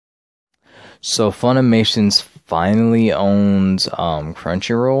So Funimation's finally owns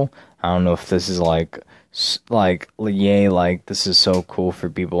Crunchyroll. I don't know if this is like yay, like this is so cool for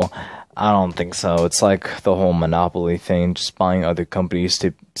people. I don't think so. It's like the whole monopoly thing, just buying other companies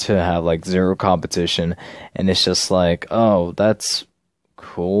to have like zero competition, and it's just like, oh, that's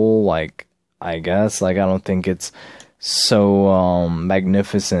cool. Like, I guess, like, I don't think it's so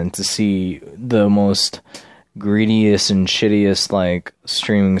magnificent to see the most greediest and shittiest like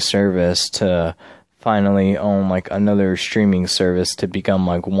streaming service to finally own like another streaming service to become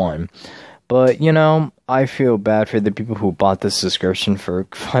like one. But you know, I feel bad for the people who bought the subscription for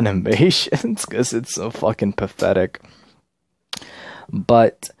Funimation because it's so fucking pathetic.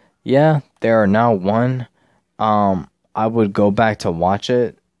 But yeah, they are now one. I would go back to watch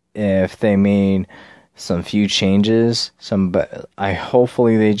it if they made some few changes. I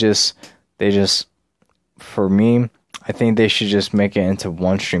hopefully they just for me, I think they should just make it into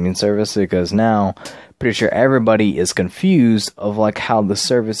one streaming service, because now pretty sure everybody is confused of like how the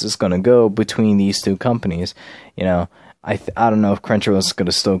service is going to go between these two companies. You know, I don't know if Crunchyroll is going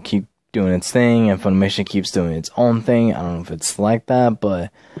to still keep doing its thing and Funimation keeps doing its own thing. I don't know if it's like that, but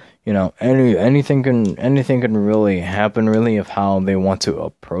you know, anything can really happen really of how they want to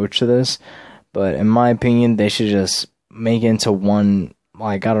approach this. But in my opinion, they should just make it into one.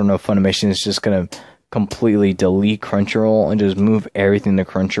 Like, I don't know if Funimation is just going to completely delete Crunchyroll and just move everything to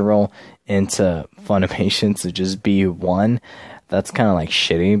Crunchyroll into Funimation to just be one. That's kind of like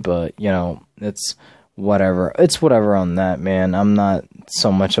shitty, but you know, it's whatever. It's whatever on that, man. I'm not so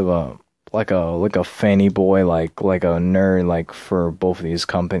much of a fanny boy, like a nerd, like for both of these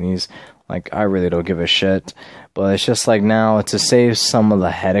companies. Like, I really don't give a shit. But it's just like, now to save some of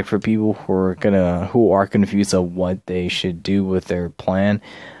the headache for people who are confused of what they should do with their plan,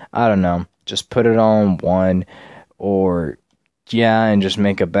 I don't know. Just put it on one, or yeah, and just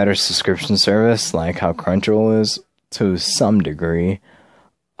make a better subscription service like how Crunchyroll is to some degree.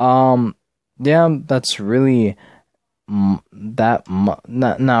 Yeah, that's really not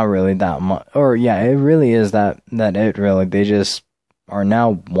really that much, or yeah, it really is that it really, they just are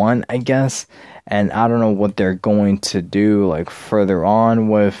now one, I guess. And I don't know what they're going to do like further on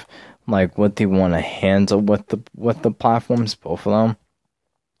with like what they want to handle with the platforms, both of them.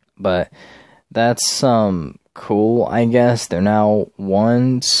 But that's cool, I guess. They're now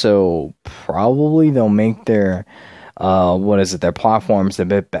one, so probably they'll make their their platforms a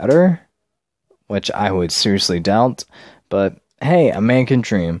bit better, which I would seriously doubt. But hey, a man can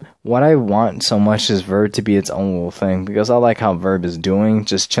dream. What I want so much is Verb to be its own little thing, because I like how Verb is doing,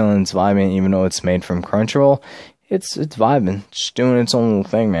 just chilling, it's vibing, even though it's made from Crunchyroll. It's vibing, just doing its own little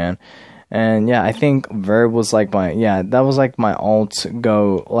thing, man. And yeah, I think Verb was like my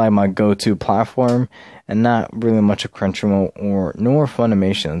my go-to platform, and not really much of Crunchyroll nor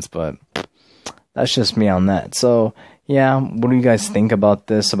Funimation's, but that's just me on that. So yeah, what do you guys think about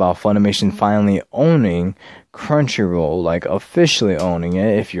this, about Funimation finally owning Crunchyroll, like officially owning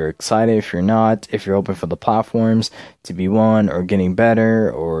it? If you're excited, if you're not, if you're hoping for the platforms to be one or getting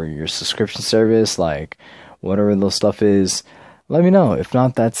better, or your subscription service, like whatever the stuff is, let me know. If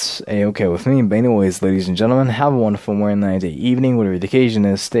not, that's a-okay with me. But anyways, ladies and gentlemen, have a wonderful morning, night, day, evening, whatever the occasion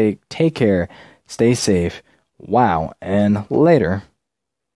is. Take care, stay safe, wow, and later.